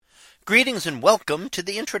Greetings and welcome to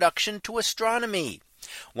the introduction to astronomy.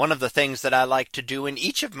 One of the things that I like to do in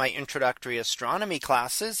each of my introductory astronomy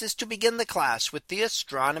classes is to begin the class with the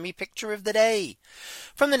astronomy picture of the day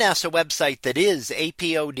from the NASA website, that is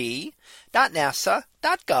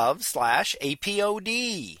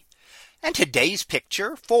apod.nasa.gov/apod. And today's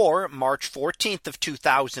picture for March 14th of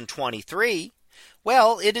 2023.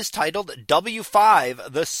 Well, it is titled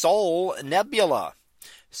W5, the Soul Nebula.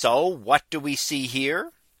 So what do we see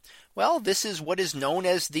here? Well, this is what is known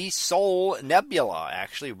as the Soul Nebula,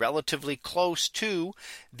 actually relatively close to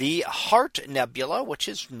the Heart Nebula, which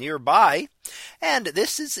is nearby. And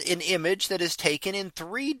this is an image that is taken in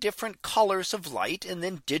 3 different colors of light and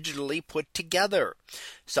then digitally put together.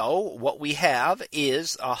 So what we have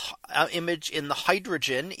is an image in the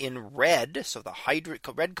hydrogen in red. So the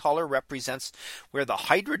red color represents where the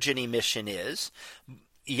hydrogen emission is,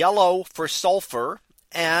 yellow for sulfur,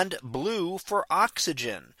 and blue for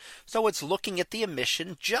oxygen. So it's looking at the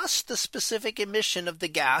emission, just the specific emission of the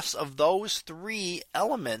gas of those 3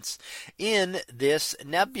 elements in this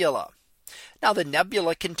nebula. Now the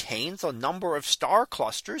nebula contains a number of star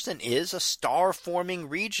clusters and is a star forming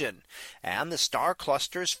region. And the star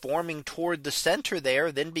clusters forming toward the center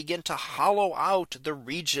there then begin to hollow out the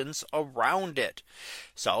regions around it.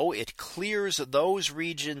 So it clears those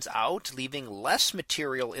regions out, leaving less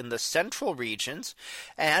material in the central regions,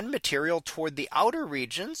 and material toward the outer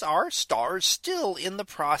regions are stars still in the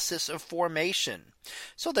process of formation.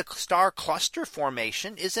 So the star cluster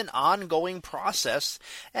formation is an ongoing process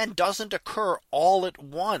and doesn't occur all at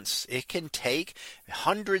once. It can take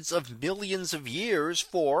hundreds of millions of years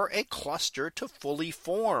for a cluster to fully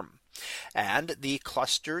form. And the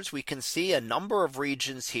clusters, we can see a number of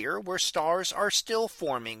regions here where stars are still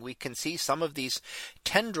forming. We can see some of these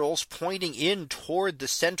tendrils pointing in toward the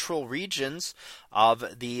central regions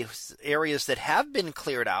of the areas that have been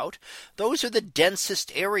cleared out. Those are the densest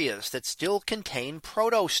areas that still contain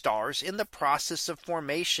protostars in the process of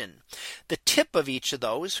formation. The tip of each of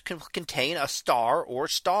those can contain a star or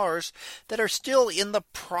stars that are still in the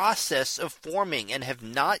process of forming and have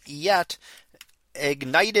not yet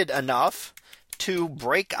ignited enough to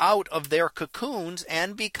break out of their cocoons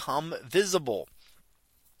and become visible.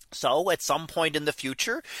 So at some point in the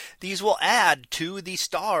future, these will add to the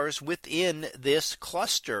stars within this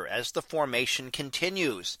cluster as the formation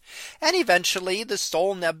continues. And eventually the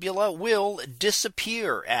Soul Nebula will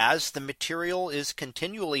disappear as the material is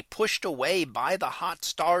continually pushed away by the hot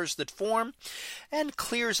stars that form and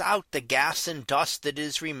clears out the gas and dust that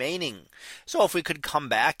is remaining. So if we could come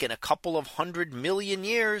back in a couple of 100 million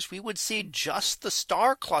years, we would see just the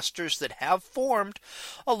star clusters that have formed,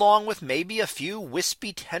 along with maybe a few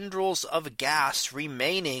wispy tendrils of gas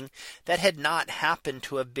remaining that had not happened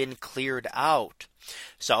to have been cleared out.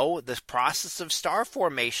 So the process of star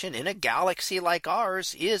formation in a galaxy like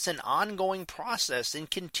ours is an ongoing process and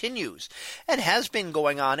continues and has been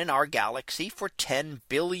going on in our galaxy for 10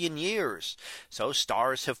 billion years. So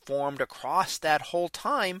stars have formed across that whole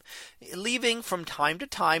time, leaving from time to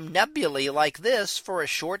time nebulae like this for a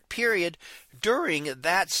short period during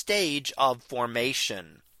that stage of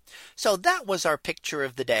formation. So that was our picture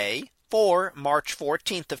of the day for March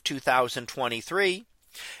 14th of 2023.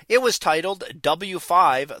 It was titled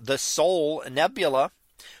W5, the Soul Nebula.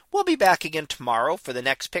 We'll be back again tomorrow for the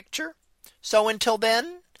next picture. So until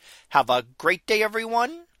then, have a great day,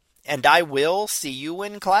 everyone, and I will see you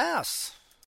in class.